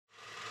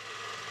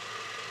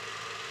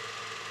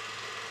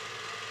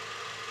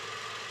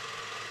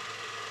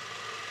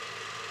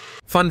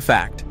Fun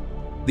fact,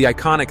 the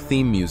iconic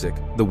theme music,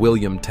 the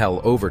William Tell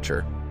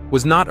Overture,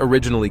 was not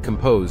originally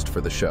composed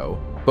for the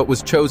show, but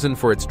was chosen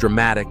for its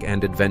dramatic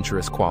and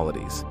adventurous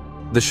qualities.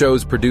 The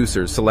show's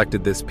producers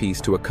selected this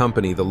piece to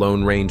accompany the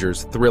Lone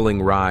Ranger's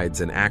thrilling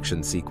rides and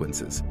action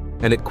sequences,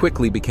 and it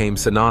quickly became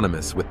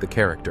synonymous with the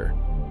character.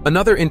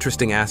 Another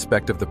interesting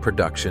aspect of the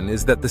production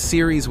is that the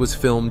series was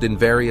filmed in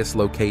various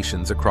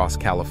locations across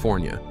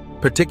California,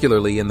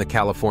 particularly in the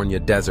California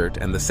desert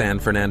and the San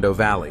Fernando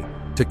Valley,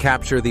 to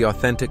capture the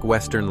authentic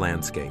Western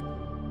landscape.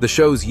 The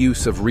show's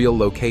use of real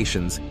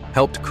locations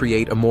helped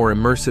create a more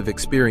immersive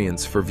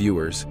experience for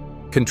viewers,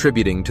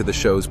 contributing to the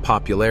show's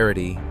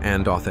popularity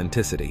and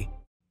authenticity.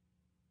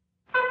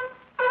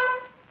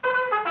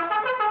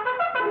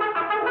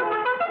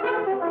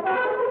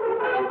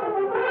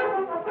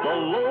 The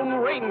Lone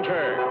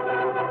Ranger.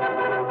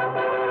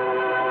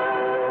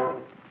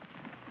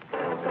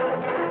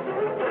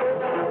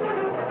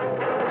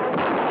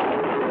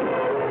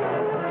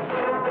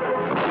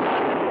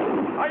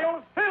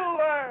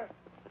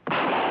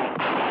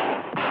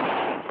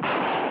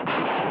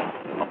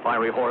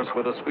 Fiery horse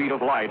with the speed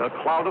of light, a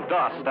cloud of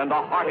dust, and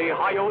a hearty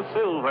Hi-Yo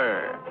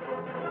Silver.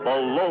 The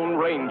Lone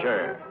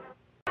Ranger.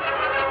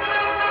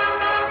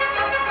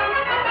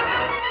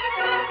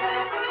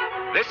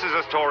 This is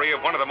a story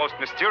of one of the most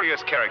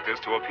mysterious characters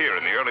to appear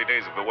in the early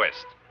days of the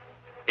West.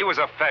 He was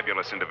a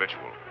fabulous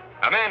individual,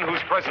 a man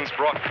whose presence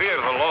brought fear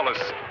to the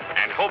lawless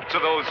and hope to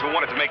those who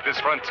wanted to make this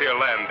frontier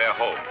land their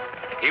home.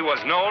 He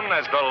was known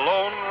as the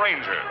Lone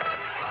Ranger.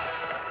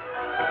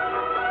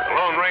 The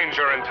Lone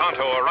Ranger and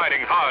Tonto are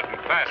riding hard and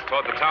fast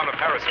toward the town of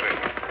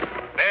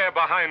Harrisville. There,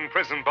 behind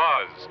prison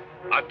bars,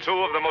 are two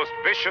of the most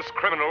vicious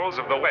criminals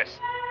of the West.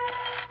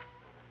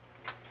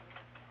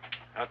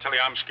 I'll tell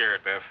you, I'm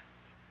scared, Bev.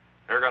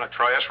 They're going to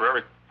try us for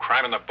every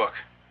crime in the book.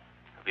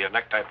 It'll be a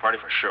necktie party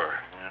for sure.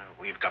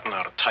 We've gotten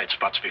out of tight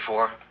spots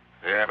before.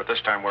 Yeah, but this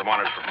time we're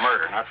wanted for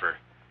murder, not for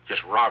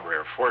just robbery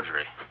or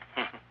forgery.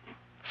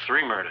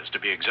 3 murders, to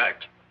be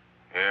exact.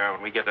 Yeah,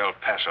 when we get to El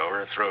Paso,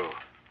 we're through.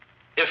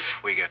 If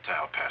we get to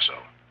El Paso.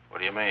 What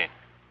do you mean?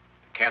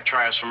 Can't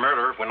try us for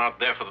murder if we're not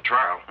there for the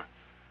trial.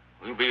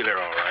 We'll be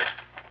there, all right.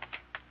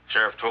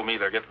 Sheriff told me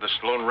they're getting this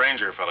Lone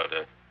Ranger fella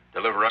to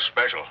deliver us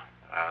special.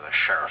 The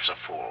sheriff's a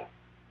fool.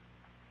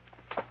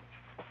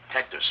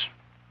 Hector's,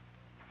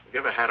 you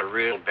ever had a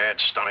real bad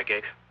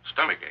stomachache?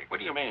 Stomachache? What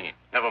do you mean?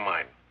 Never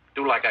mind.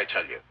 Do like I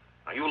tell you.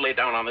 Now, you lay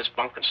down on this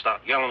bunk and start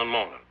yelling and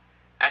moaning.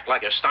 Act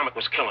like your stomach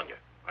was killing you.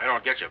 I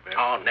don't get you, Ben.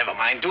 Oh, never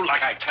mind. Do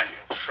like I tell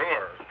you.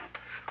 Sure.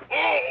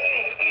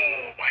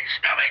 My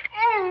stomach.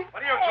 Oh.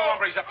 What are you two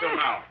hombres up to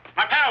now?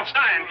 My pal's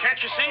dying,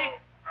 can't you see?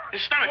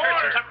 His stomach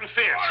hurts and something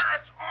fierce.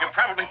 You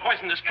probably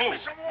poisoned his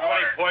food.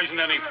 Nobody poisoned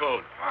any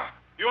food.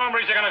 You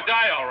hombres are going to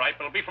die, all right,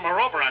 but it'll be from a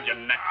rope around your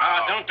neck.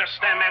 Don't just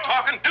stand there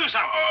talking. Do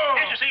something.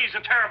 Can't you see he's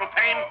in terrible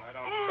pain? I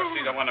don't trust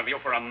either one of you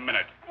for a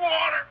minute.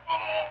 Water.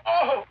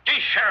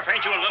 Gee, Sheriff,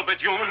 ain't you a little bit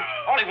human?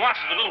 All he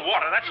wants is a little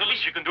water. That's the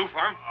least you can do for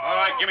him. All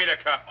right, give me the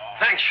cup.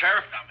 Thanks,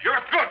 Sheriff.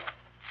 You're good.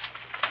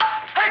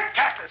 Hey,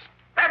 Cactus,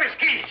 grab his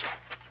keys.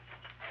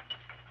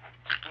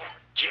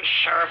 Gee,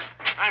 Sheriff,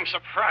 I'm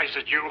surprised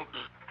at you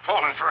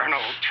falling for an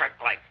old trick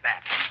like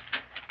that.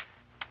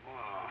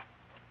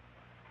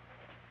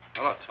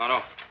 Hello,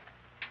 Tonto.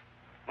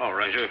 Oh,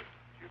 Ranger,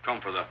 you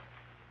come for the...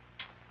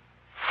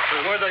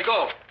 Well, where'd they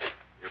go?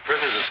 Your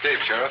prisoners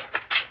escaped, Sheriff.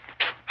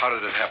 How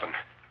did it happen?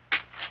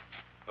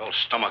 Old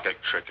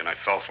stomachache trick, and I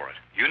fell for it.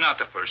 You're not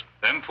the first.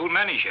 Them fool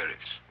many sheriffs.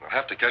 We'll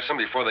have to catch them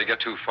before they get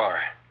too far.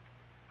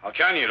 How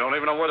can you? Don't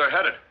even know where they're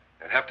headed.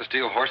 They'd have to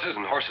steal horses,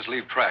 and horses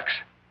leave tracks.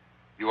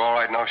 You all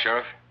right now,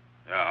 Sheriff?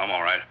 Yeah, I'm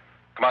all right.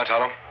 Come on,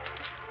 Tonto.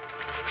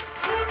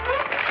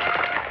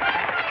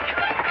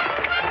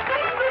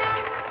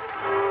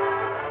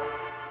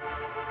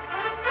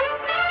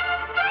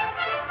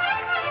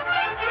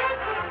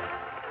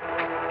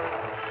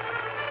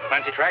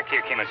 Plenty track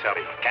here,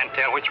 Kimasabi. Can't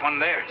tell which one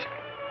theirs.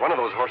 One of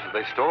those horses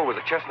they stole was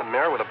a chestnut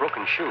mare with a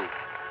broken shoe.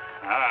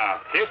 Ah,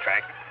 here's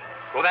track.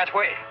 Go that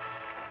way.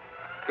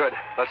 Good.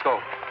 Let's go.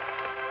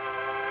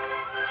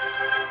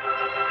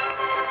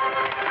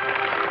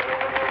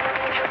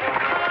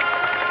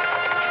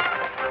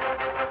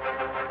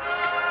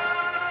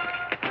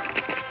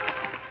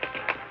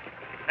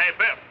 Hey,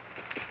 Bill,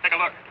 take a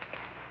look.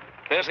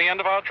 There's the end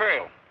of our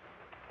trail.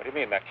 What do you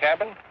mean, that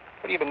cabin? What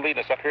have you been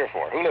leading us up here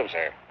for? Who lives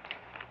there?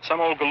 Some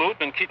old galoot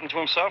been keeping to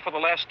himself for the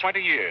last 20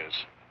 years.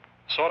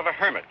 Sort of a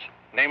hermit.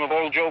 Name of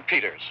old Joe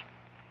Peters.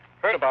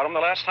 Heard about him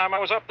the last time I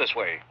was up this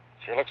way.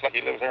 Sure looks like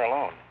he lives there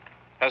alone.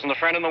 Hasn't a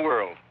friend in the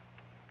world.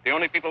 The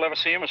only people ever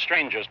see him are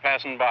strangers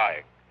passing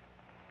by.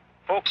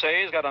 Folks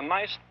say he's got a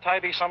nice,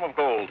 tidy sum of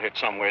gold hid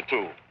somewhere,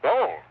 too.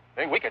 Gold?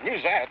 Hey, we could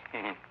use that.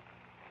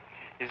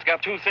 He's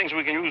got 2 things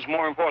we can use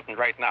more important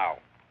right now.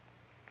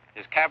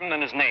 His cabin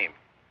and his name.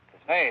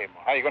 His name?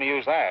 How are you going to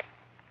use that?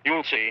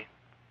 You'll see.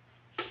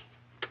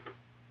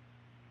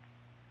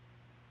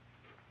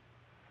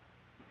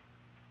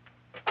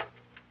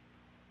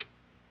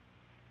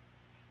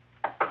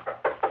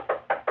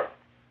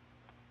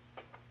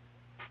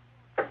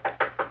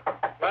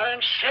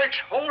 Land's sakes,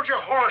 hold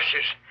your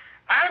horses.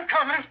 I'm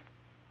coming.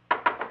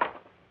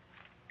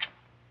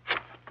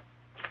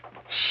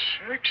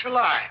 Sakes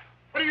alive.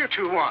 What do you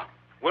two want?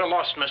 We're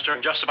lost, mister,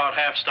 and just about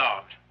half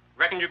starved.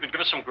 Reckon you could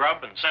give us some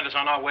grub and send us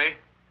on our way?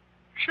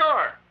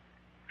 Sure.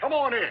 Come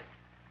on in.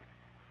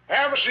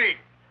 Have a seat.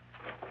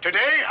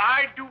 Today,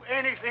 I'd do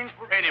anything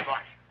for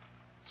anybody.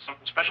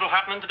 Something special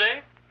happening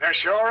today? There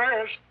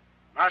sure is.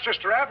 My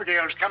sister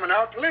Abigail's coming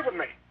out to live with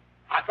me.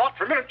 I thought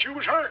for a minute you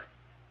was her.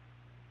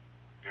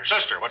 Your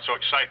sister? What's so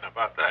exciting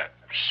about that?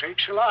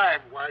 Sakes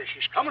alive. Why,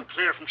 she's coming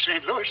clear from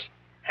St. Louis.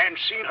 Hadn't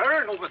seen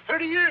her in over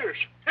 30 years.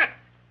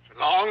 It's a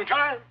long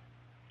time.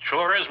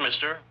 Sure is,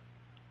 mister.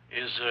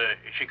 Is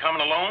she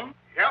coming alone?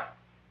 Yep.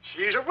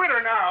 She's a widow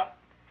now.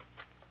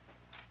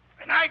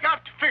 And I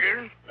got to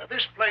figuring that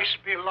this place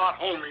would be a lot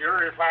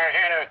homier if I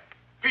had a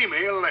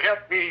female to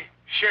help me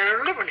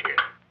share living here.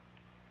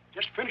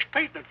 Just finished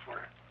painting it for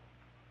her.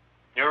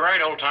 You're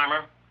right,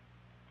 old-timer.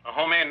 A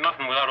home ain't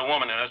nothing without a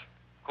woman in it.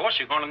 Of course,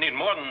 you're going to need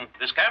more than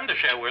this cabin to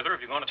share with her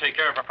if you're going to take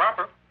care of her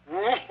proper.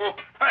 Oh,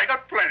 I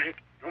got plenty.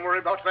 Don't worry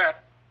about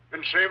that.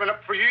 Been saving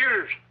up for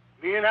years.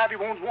 Me and Abby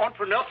won't want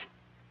for nothing.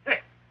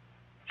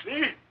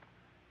 See?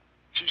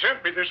 She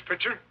sent me this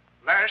picture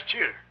last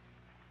year.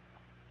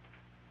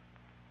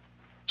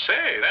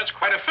 Say, that's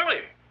quite a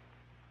filly.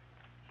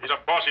 She's a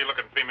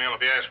bossy-looking female,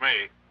 if you ask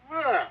me.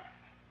 Well,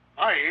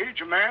 my age,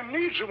 a man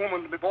needs a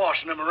woman to be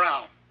bossing him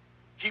around.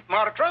 Keep him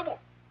out of trouble.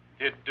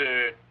 Did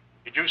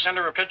you send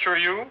her a picture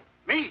of you?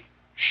 Me?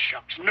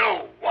 Shucks,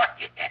 no. What?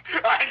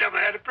 I never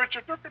had a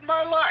picture took in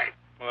my life.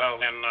 Well,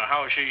 then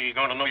how is she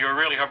going to know you're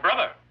really her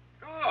brother?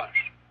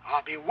 Gosh,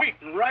 I'll be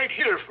waiting right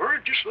here for her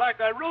just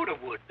like I Rhoda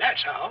would.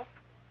 That's how.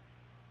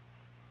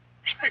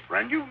 Say,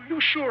 friend, you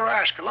sure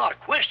ask a lot of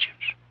questions.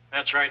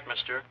 That's right,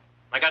 mister.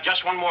 I got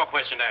just one more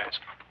question to ask.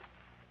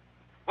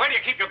 Where do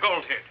you keep your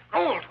gold hid?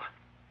 Gold?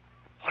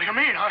 What do you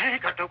mean? I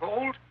ain't got no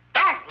gold.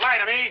 Don't lie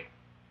to me.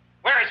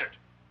 Where is it?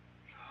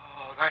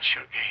 Oh, that's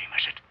your game,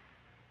 is it?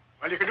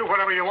 Well, you can do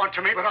whatever you want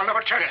to me, but I'll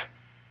never tell you.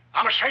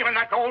 I'm a-saving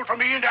that gold for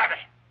me and Abby.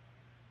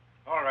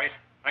 All right.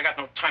 I got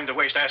no time to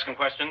waste asking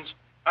questions.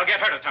 I'll get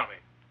her to tell me.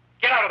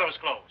 Get out of those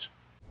clothes.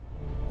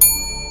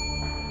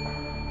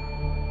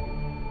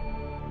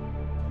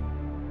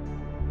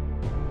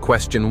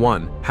 Question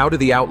 1. How do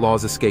the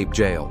outlaws escape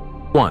jail?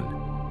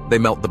 1. They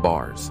melt the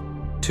bars.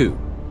 2.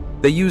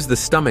 They use the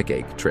stomach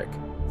ache trick.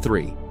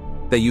 3.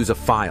 They use a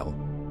file.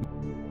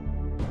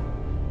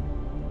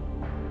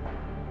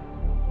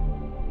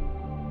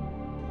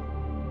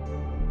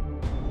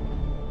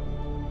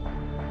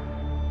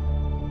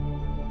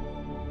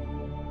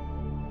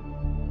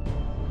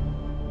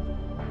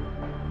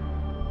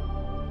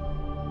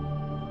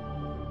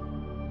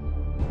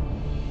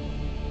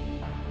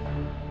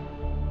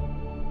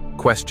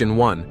 Question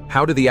 1.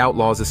 How do the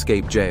outlaws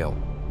escape jail?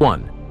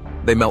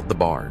 1. They melt the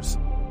bars.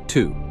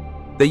 2.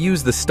 They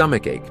use the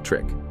stomach ache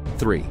trick.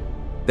 3.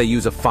 They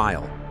use a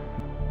file.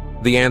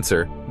 The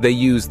answer, they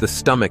use the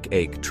stomach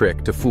ache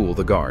trick to fool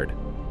the guard.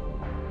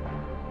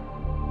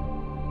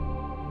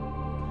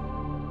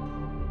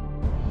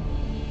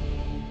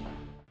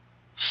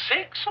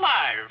 Sakes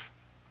alive.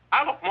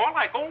 I look more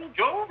like old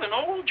Joe than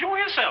old Joe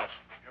himself.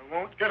 You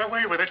won't get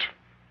away with it.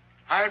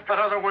 I've got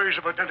other ways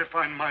of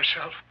identifying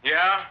myself.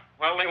 Yeah?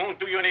 Well, they won't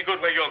do you any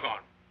good where you're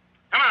going.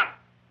 Come on.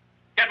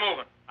 Get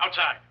moving.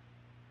 Outside.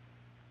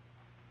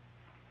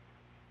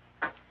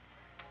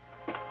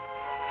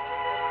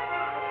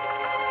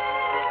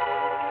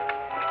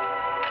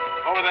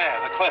 Over there,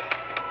 the cliff.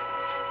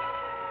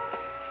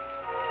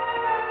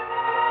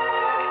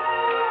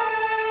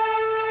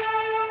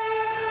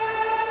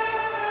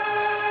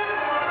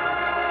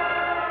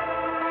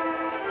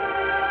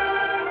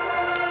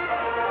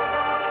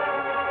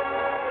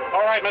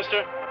 All right,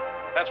 mister.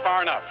 That's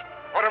far enough.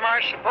 What am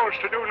I supposed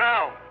to do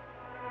now?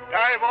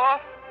 Dive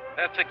off?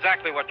 That's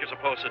exactly what you're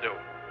supposed to do.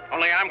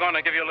 Only I'm going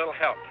to give you a little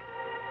help.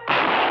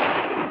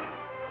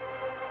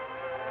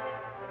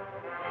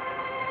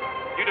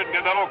 You didn't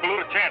give that old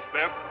galoot a chance,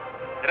 Biff.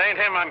 It ain't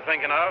him I'm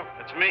thinking of.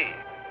 It's me.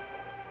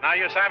 Now,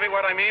 you savvy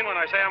what I mean when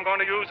I say I'm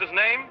going to use his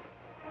name?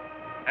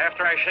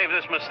 After I shave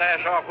this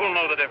mustache off, we'll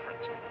know the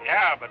difference.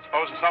 Yeah, but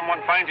supposing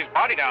someone finds his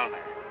body down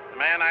there. The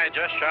man I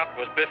just shot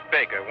was Biff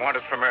Baker,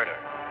 wanted for murder.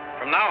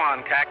 From now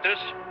on, Cactus,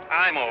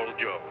 I'm old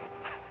Joe.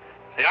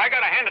 See, I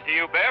gotta hand it to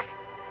you, Biff.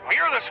 Well,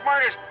 you're the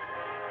smartest.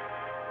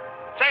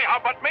 Say, how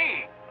about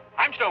me?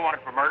 I'm still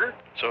wanted for murder.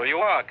 So you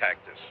are,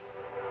 Cactus.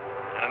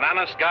 And an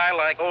honest guy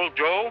like old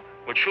Joe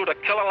would shoot a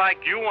killer like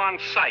you on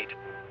sight.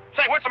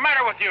 Say, what's the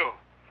matter with you?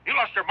 You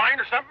lost your mind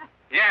or something?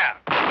 Yeah.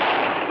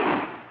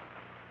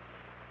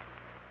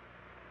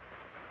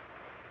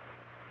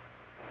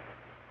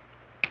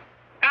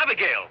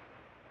 Abigail.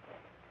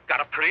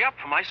 Got a pretty up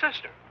for my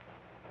sister.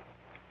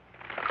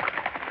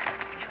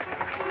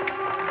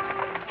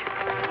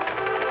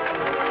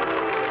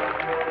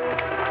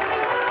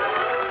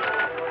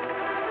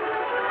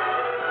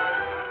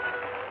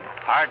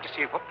 Hard to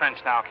see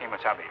footprints now,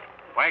 Kemosabe.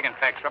 Wagon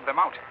tracks rub them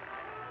out.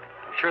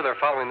 I'm sure they're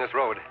following this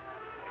road.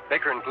 If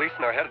Baker and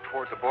Gleason are headed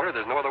towards the border,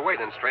 there's no other way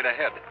than straight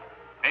ahead.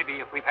 Maybe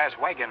if we pass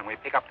wagon, we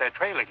pick up their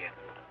trail again.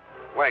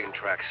 Wagon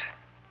tracks.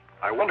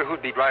 I wonder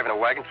who'd be driving a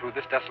wagon through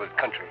this desolate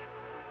country.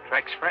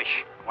 Tracks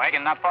fresh.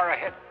 Wagon not far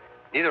ahead.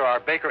 Neither are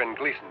Baker and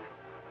Gleason.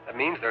 That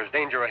means there's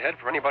danger ahead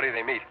for anybody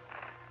they meet.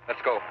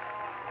 Let's go.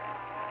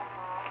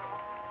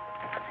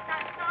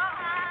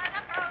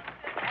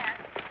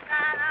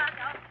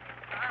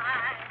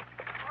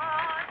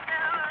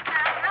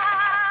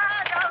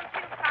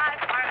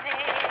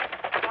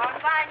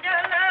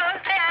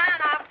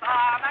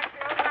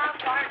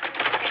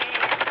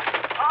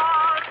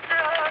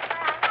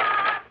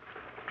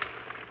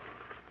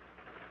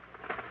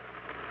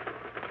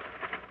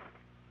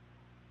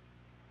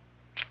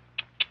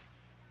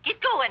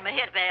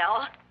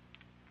 Mahitvale.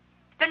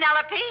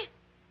 Penelope?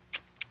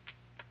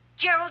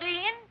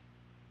 Geraldine?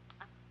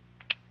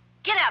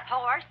 Get up,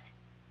 horse.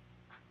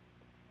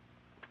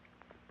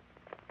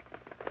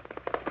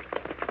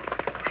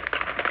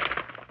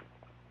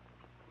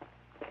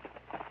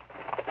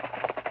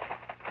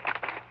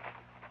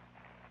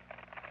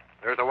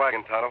 There's the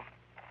wagon, Tonto.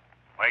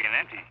 Wagon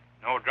empty.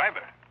 No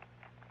driver.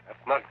 That's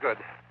not good.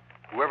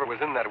 Whoever was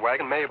in that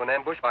wagon may have been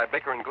ambushed by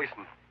Baker and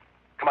Gleason.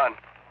 Come on.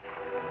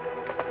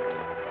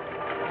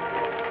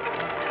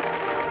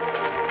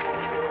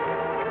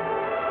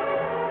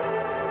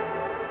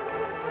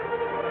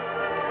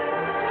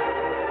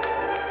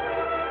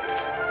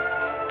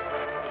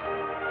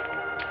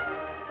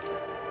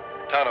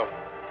 Tonto.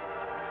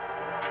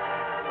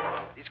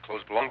 These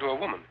clothes belong to a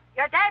woman.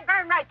 You're dead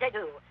darn right they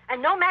do.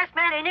 And no masked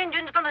man in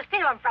Indian's gonna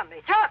steal them from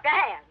me. Throw up your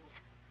hands.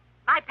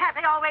 My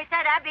pappy always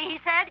said, Abby, he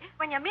said,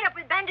 when you meet up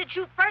with bandits,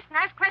 shoot first and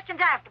ask questions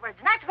afterwards.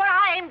 And that's what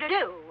I aim to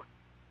do.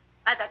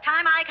 By the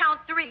time I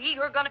count 3,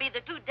 you're gonna be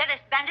the 2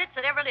 deadest bandits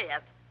that ever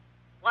lived.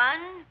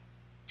 1,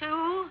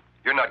 2...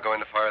 You're not going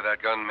to fire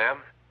that gun, ma'am.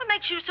 What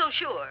makes you so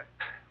sure?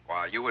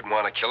 Why, you wouldn't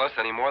want to kill us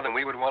any more than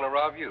we would want to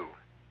rob you.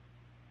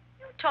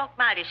 You talk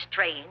mighty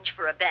strange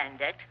for a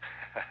bandit.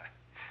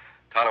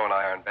 Tonto and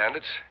I aren't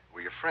bandits.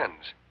 We're your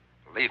friends.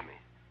 Believe me.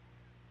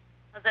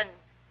 Well,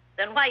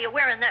 then why are you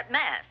wearing that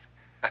mask?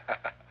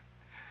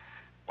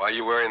 Why are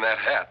you wearing that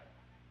hat?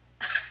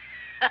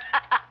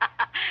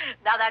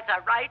 Now, that's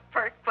a right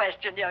pert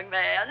question, young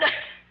man.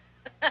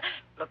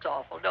 Looks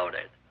awful, don't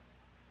it?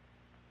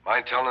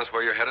 Mind telling us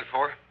where you're headed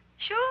for?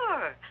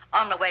 Sure.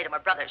 On the way to my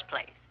brother's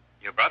place.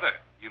 Your brother?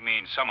 You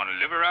mean someone who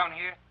live around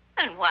here?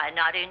 And why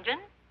not, Injun?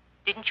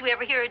 Didn't you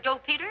ever hear of Joe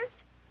Peters?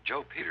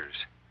 Joe Peters?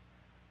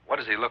 What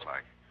does he look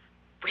like?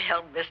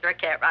 Well, mister, I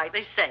can't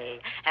rightly say.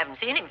 Haven't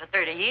seen him for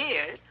 30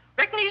 years.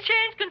 Reckon he's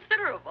changed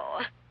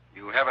considerable.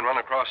 You haven't run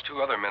across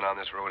 2 other men on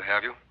this road,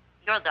 have you?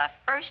 You're the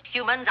first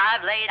humans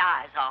I've laid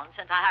eyes on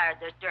since I hired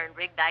this darn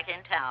rig back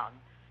in town.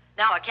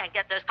 Now I can't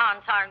get this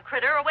consarn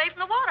critter away from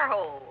the water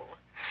hole.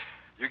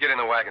 You get in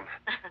the wagon.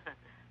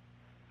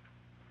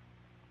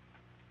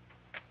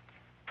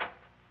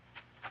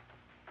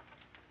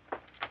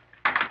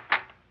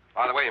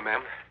 By the way,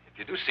 ma'am, if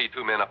you do see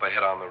 2 men up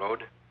ahead on the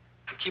road,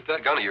 you keep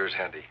that gun of yours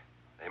handy.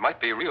 They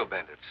might be real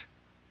bandits.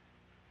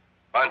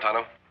 Fine,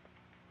 Tonto.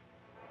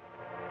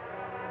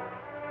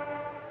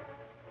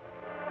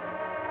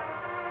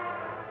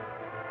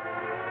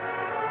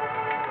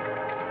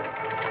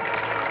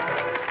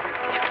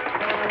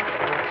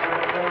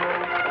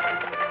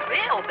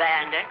 Real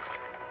bandits?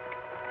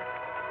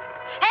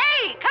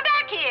 Hey, come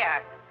back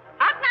here.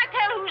 How can I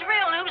tell who's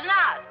real and who's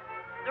not?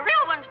 The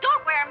real ones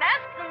don't wear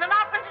masks and the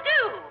not ones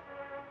do.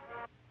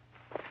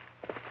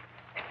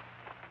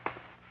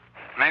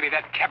 Maybe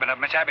that cabin of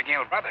Miss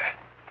Abigail's brother.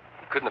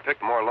 Couldn't have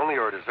picked a more lonely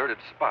or a deserted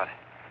spot.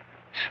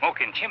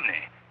 Smoking chimney.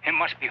 Him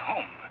must be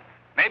home.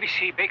 Maybe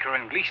see Baker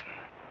and Gleason.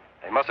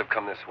 They must have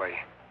come this way.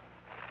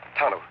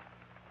 Tonto,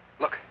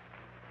 look.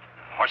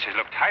 Horses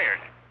look tired.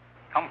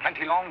 Come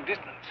plenty long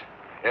distance.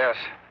 Yes,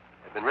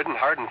 they've been ridden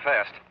hard and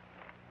fast.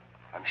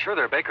 I'm sure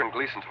they're Baker and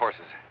Gleason's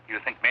horses. You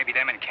think maybe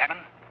them in cabin?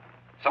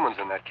 Someone's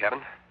in that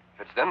cabin.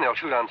 If it's them, they'll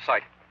shoot on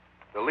sight.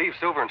 They'll leave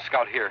Silver and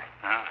Scout here.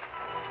 Ah.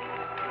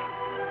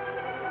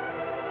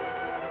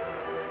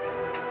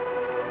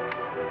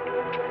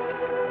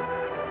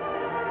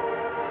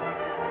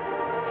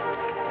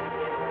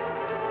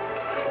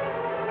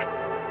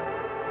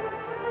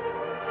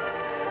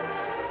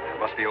 It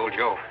must be old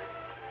Joe.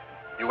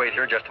 You wait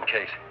here just in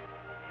case.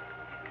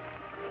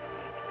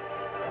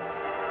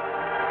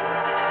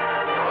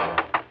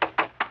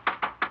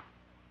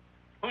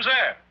 Who's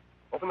there?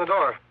 Open the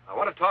door. I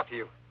want to talk to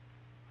you.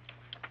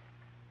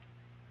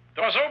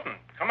 Door's open.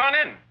 Come on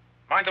in.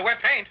 Mind the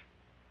wet paint.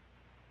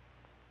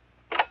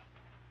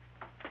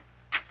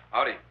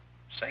 Howdy.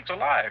 Sakes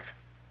alive.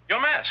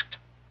 You're masked.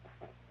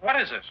 What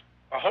is this?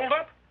 A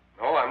holdup?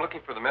 No, I'm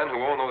looking for the men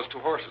who own those 2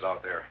 horses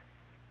out there.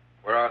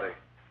 Where are they?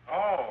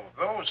 Oh,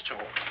 those 2.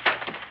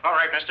 All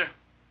right, mister.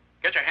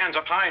 Get your hands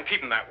up high and keep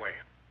them that way.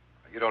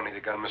 You don't need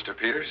a gun, Mr.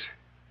 Peters.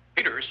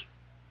 Peters?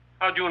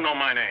 How'd you know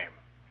my name?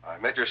 I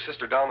met your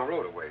sister down the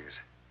road a ways.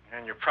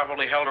 And you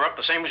probably held her up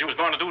the same as you was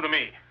going to do to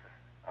me.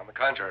 On the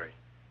contrary,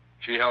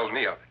 she held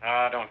me up.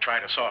 Ah, don't try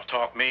to soft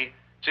talk me.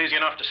 It's easy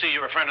enough to see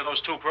you're a friend of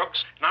those 2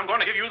 crooks, and I'm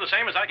going to give you the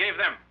same as I gave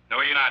them.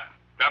 No, you're not.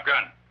 Drop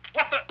gun.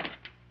 What the?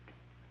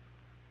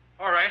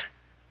 All right.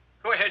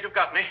 Go ahead, you've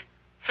got me.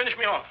 Finish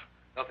me off.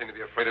 Nothing to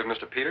be afraid of,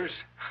 Mr. Peters.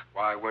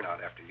 Why, we're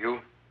not after you.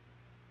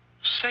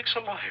 Sakes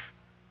alive.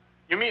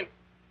 You mean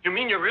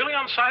you're really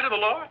on the side of the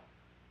law?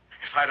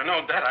 If I'd have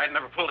known that, I'd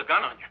never pulled a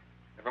gun on you.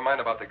 Never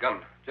mind about the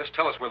gun. Just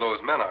tell us where those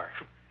men are.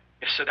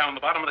 You sit down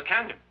the bottom of the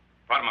canyon.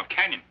 Bottom of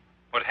canyon.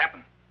 What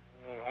happened?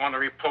 Oh,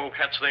 ornery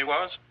polecats they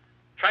was.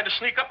 Tried to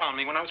sneak up on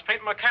me when I was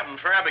painting my cabin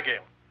for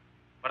Abigail.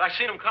 But I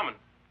seen them coming.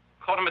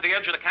 Caught them at the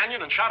edge of the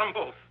canyon and shot them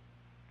both.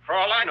 For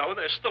all I know,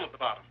 they're still at the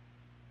bottom.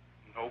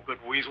 No good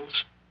weasels.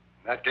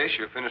 In that case,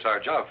 you've finished our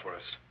job for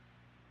us.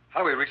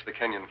 How do we reach the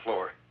canyon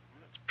floor?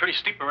 It's pretty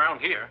steep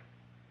around here.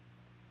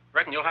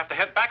 Reckon you'll have to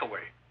head back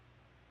away.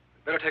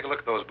 We'd better take a look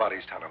at those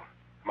bodies, Tonto.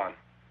 Come on.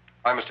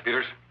 Bye, Mr.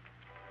 Peters.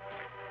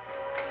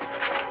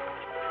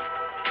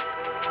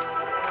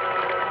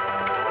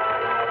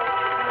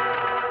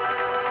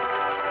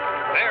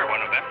 There,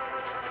 one of them.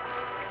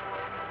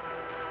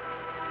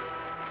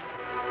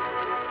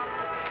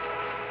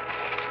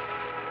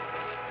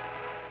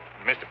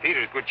 Mr.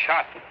 Peters, good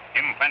shot.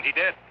 Him plenty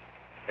dead.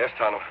 Yes,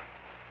 Tonto.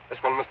 This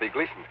one must be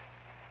Gleason.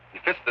 He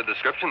fits the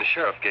description the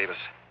sheriff gave us.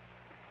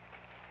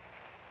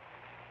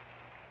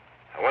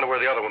 I wonder where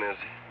the other one is.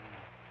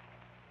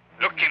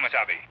 Look,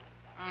 Kimasabi.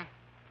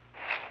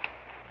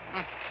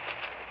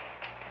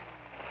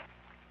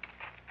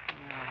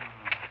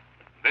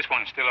 This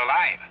one's still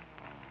alive.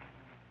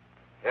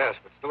 Yes,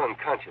 but still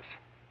unconscious.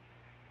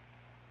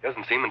 He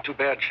doesn't seem in too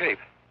bad shape.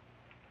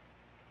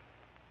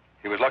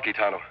 He was lucky,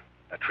 Tonto.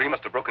 That tree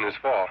must have broken his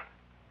fall.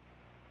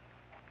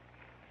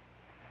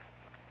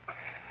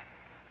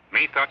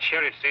 Me thought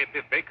Sheriff said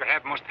Biff Baker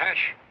had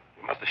mustache.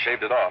 He must have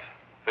shaved it off.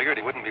 Figured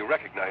he wouldn't be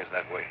recognized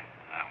that way.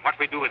 What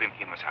we do with him,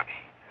 Kimasabi?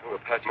 We'll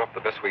patch him up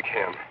the best we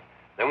can.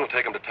 Then we'll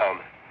take him to town.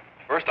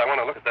 First, I want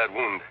to look at that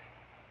wound.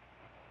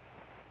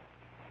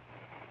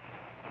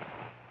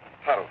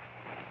 Tonto,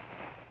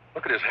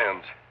 look at his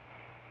hands.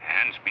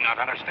 Hands me not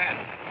understand.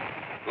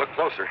 Look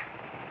closer.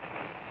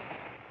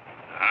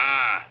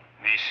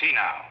 Me see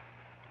now.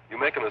 You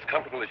make him as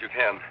comfortable as you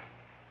can.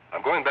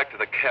 I'm going back to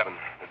the cabin.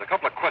 There's a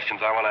couple of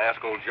questions I want to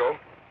ask old Joe.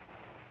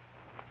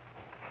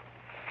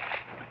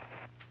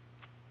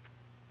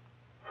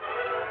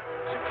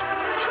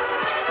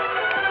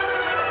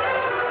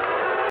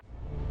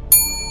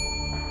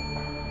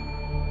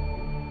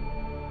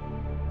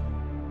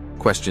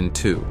 Question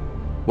 2.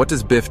 What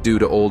does Biff do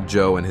to old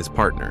Joe and his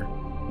partner?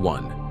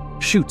 1.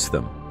 Shoots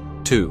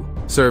them. 2.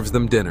 Serves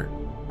them dinner.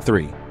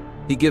 3.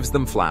 He gives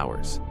them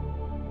flowers.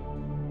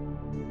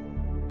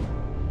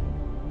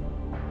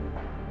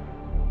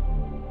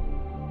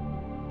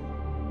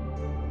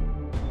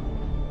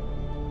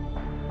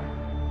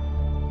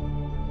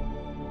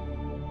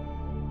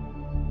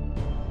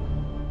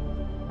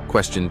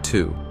 Question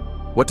 2.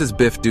 What does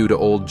Biff do to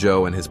old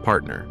Joe and his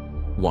partner?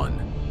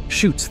 1.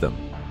 Shoots them.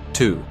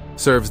 2.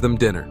 Serves them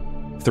dinner.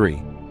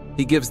 3.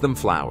 He gives them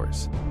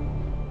flowers.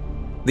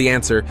 The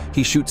answer,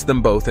 he shoots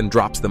them both and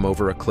drops them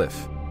over a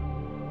cliff.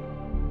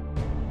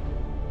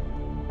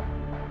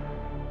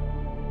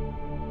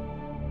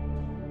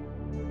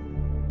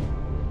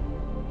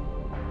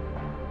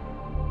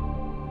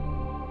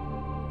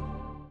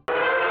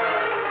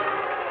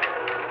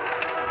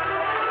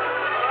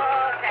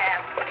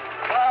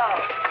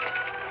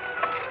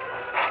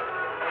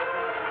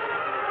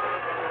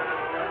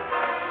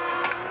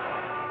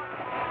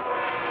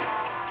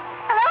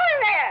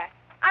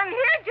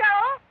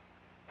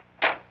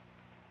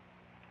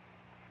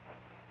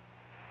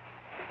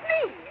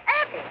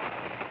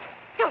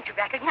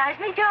 Recognize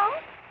me, Joe?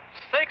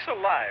 Sakes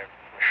alive.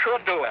 Sure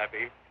do,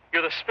 Abby.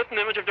 You're the spitting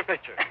image of the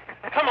picture.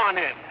 Come on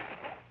in.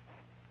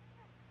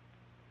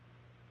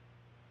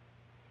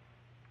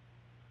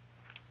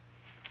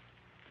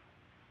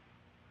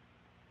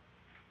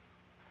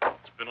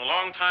 It's been a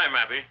long time,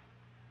 Abby.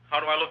 How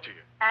do I look to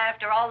you?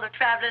 After all the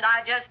traveling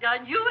I just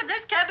done, you in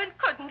this cabin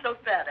couldn't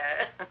look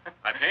better.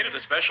 I painted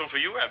a special for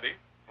you, Abby.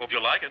 Hope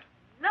you like it.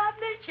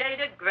 Lovely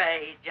shade of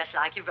gray, just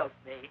like you wrote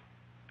me.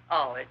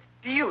 Oh, it's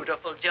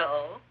beautiful,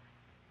 Joe.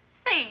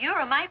 Say, you're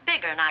a mite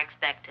bigger than I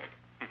expected.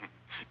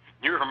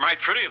 You're a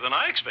mite prettier than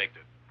I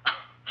expected.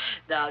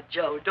 Now,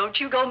 Joe, don't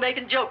you go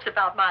making jokes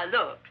about my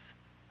looks.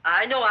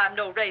 I know I'm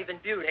no raven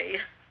beauty.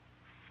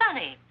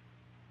 Sonny,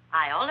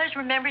 I always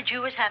remembered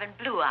you as having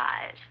blue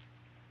eyes.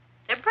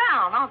 They're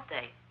brown, aren't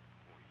they?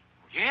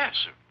 Yes,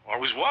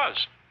 always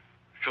was.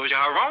 Shows you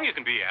how wrong you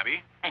can be,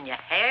 Abby. And your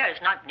hair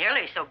is not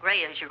nearly so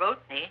gray as you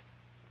wrote me.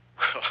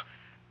 Well,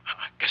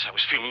 I guess I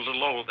was feeling a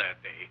little old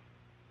that day.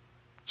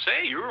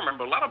 Say, you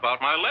remember a lot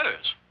about my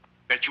letters.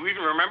 Bet you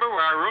even remember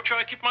where I wrote you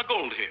I keep my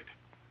gold hid.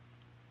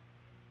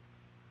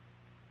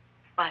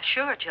 Why,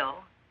 sure, Joe.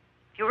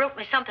 If you wrote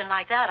me something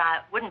like that,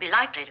 I wouldn't be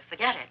likely to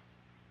forget it.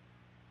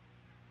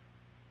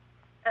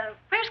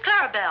 Where's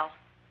Clarabelle?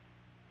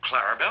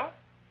 Clarabelle?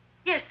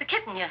 Yes, the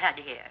kitten you had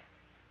here.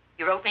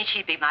 You wrote me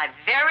she'd be my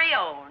very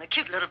own, a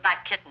cute little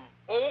black kitten.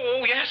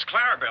 Oh, yes,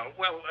 Clarabelle.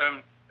 Well,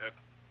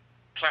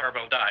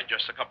 Clarabelle died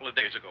just a couple of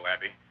days ago,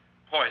 Abby.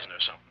 Poison or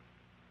something.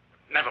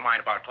 Never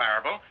mind about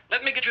Clarabelle.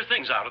 Let me get your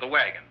things out of the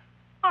wagon.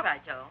 All right,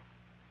 Joe.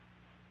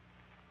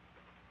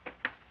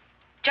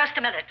 Just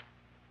a minute.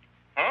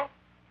 Huh?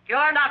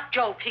 You're not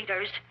Joe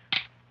Peters.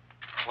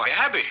 Why,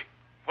 Abby,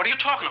 what are you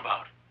talking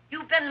about?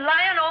 You've been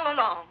lying all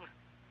along.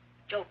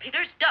 Joe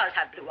Peters does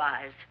have blue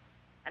eyes.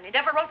 And he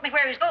never wrote me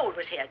where his gold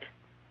was hid.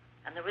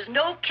 And there was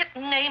no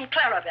kitten named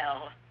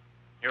Clarabelle.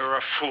 You're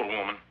a fool,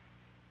 woman.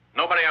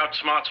 Nobody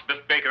outsmarts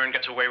Biff Baker and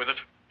gets away with it.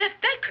 Biff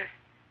Baker?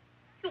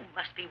 You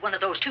must be one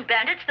of those two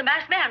bandits the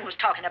masked man was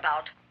talking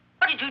about.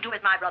 What did you do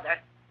with my brother?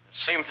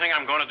 The same thing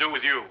I'm going to do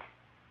with you.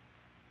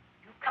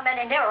 You come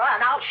any nearer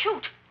and I'll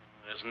shoot.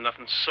 There's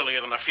nothing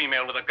sillier than a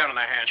female with a gun in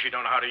her hand she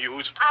don't know how to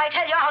use. I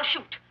tell you, I'll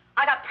shoot.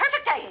 I got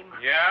perfect aim.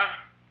 Yeah?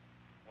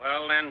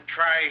 Well, then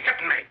try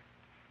hitting me.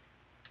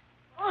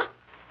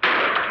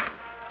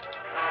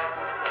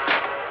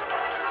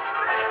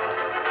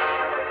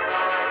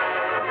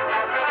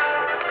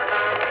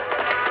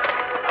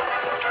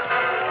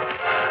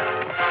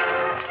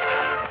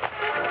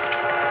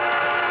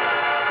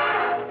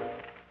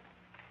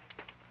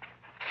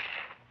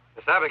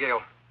 Miss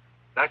Abigail,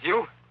 that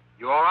you?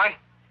 You all right?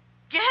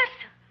 Yes,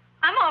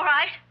 I'm all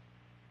right.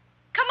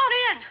 Come on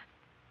in.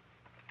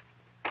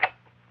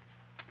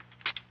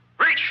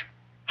 Reach!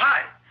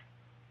 Hide!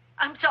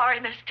 I'm sorry,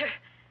 mister.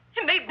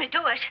 You made me do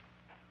it.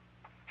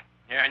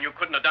 Yeah, and you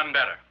couldn't have done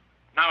better.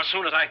 Now, as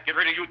soon as I get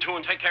rid of you two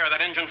and take care of that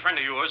Injun friend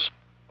of yours,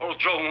 old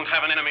Joe won't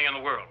have an enemy in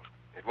the world.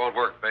 It won't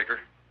work, Baker.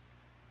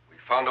 We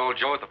found old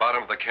Joe at the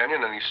bottom of the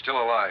canyon, and he's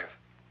still alive.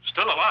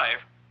 Still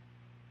alive?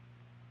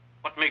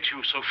 What makes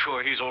you so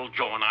sure he's old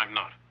Joe and I'm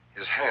not?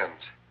 His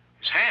hands.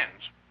 His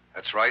hands?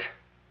 That's right.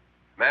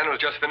 Man who's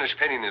just finished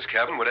painting his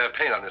cabin would have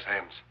paint on his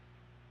hands.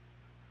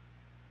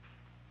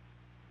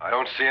 I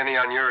don't see any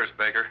on yours,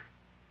 Baker.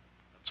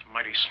 That's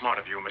mighty smart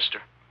of you, mister.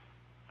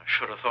 I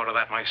should have thought of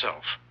that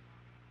myself.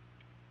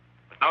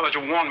 But now that you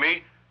warned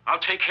me, I'll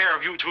take care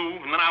of you two,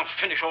 and then I'll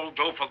finish old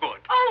Joe for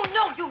good. Oh,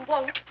 no, you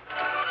won't.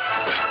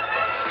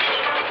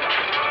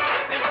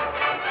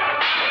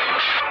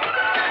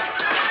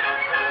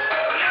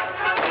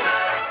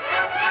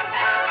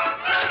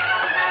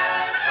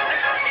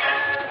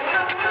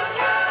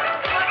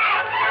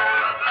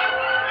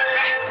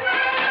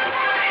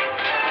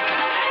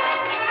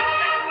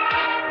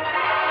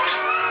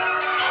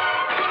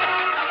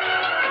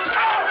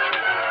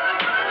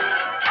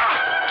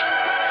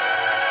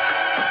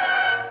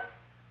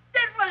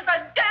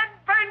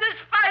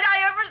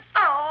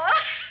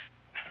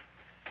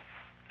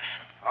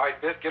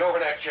 Biff, get over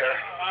that chair.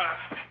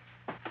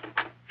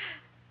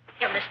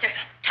 Here, mister.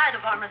 Tie the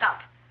varmint up.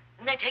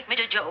 And then take me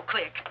to Joe,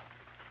 quick.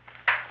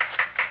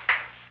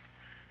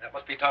 That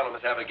must be Tonto,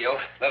 Miss Abigail.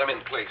 Let him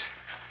in, please.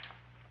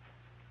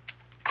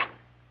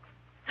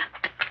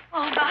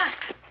 Oh, my.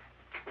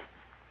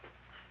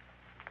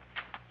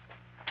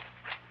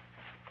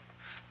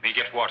 Me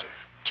get water.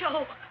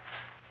 Joe.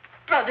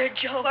 Brother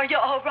Joe, are you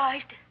all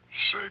right?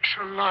 Sakes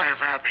alive,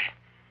 Abby.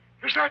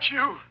 Is that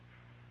you?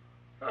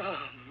 Oh,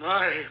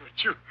 my,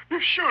 but you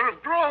should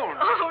have grown.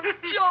 Oh,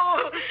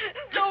 Joe.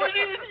 Joe, it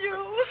is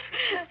you.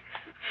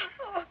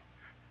 Oh,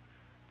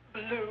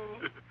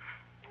 blue.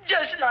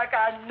 Just like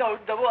I knowed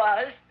there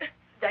was.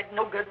 That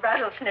no-good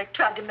rattlesnake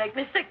tried to make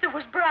me sick. There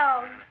was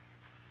brown.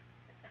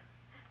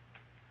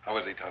 How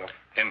is he, Tonto?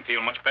 Him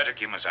feel much better,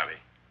 Kimasabi.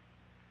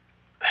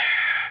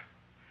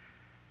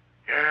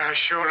 Yeah,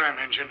 sure am,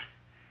 Injun.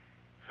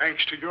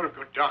 Thanks to your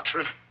good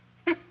doctrine.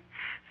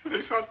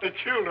 They thought they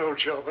killed old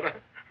Joe, but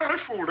I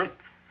fooled them.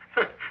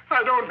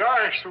 I don't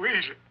die so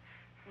easy.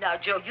 Now,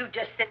 Joe, you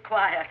just sit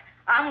quiet.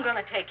 I'm going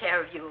to take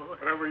care of you.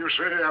 Whatever you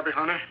say, Abby,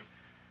 honey.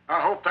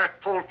 I hope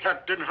that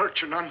polecat didn't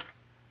hurt you none.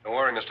 Don't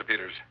worry, Mr.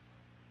 Peters.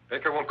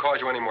 Baker won't cause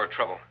you any more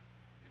trouble.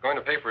 He's going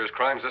to pay for his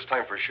crimes this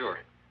time for sure.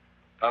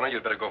 Tonto,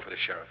 you'd better go for the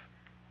sheriff.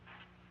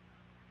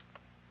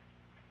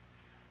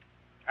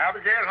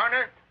 Abigail,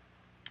 honey,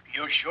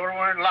 you sure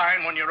weren't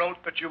lying when you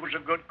wrote that you was a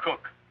good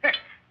cook.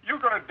 You're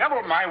going to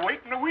double my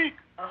weight in a week.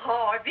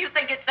 Oh, if you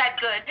think it's that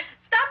good,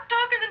 stop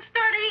talking and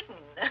start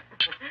eating.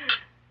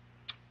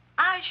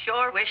 I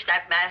sure wish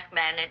that masked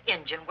man and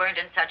Injun weren't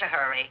in such a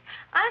hurry.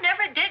 I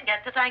never did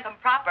get to thank them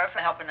proper for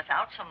helping us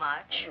out so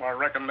much. Oh, I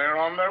reckon they're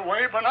on their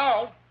way by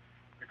now.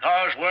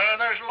 Because where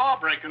there's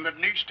law-breaking that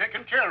needs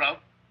taken care of,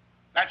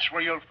 that's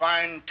where you'll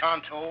find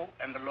Tonto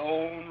and the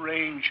Lone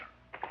Ranger.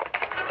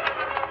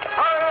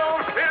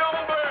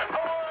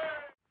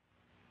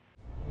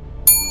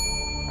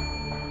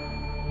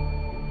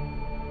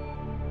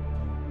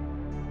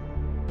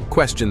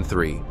 Question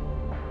 3.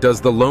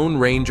 Does the Lone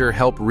Ranger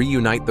help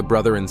reunite the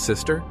brother and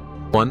sister?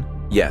 1.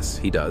 Yes,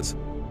 he does.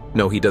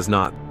 No, he does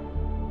not.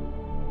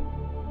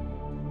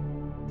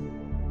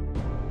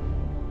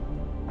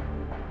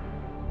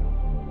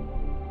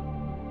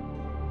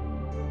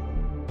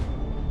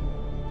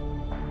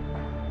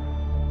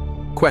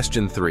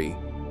 Question 3.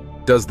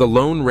 Does the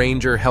Lone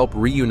Ranger help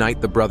reunite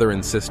the brother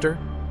and sister?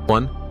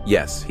 1.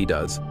 Yes, he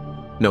does.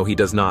 No, he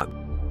does not.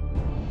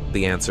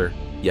 The answer,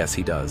 yes,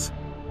 he does.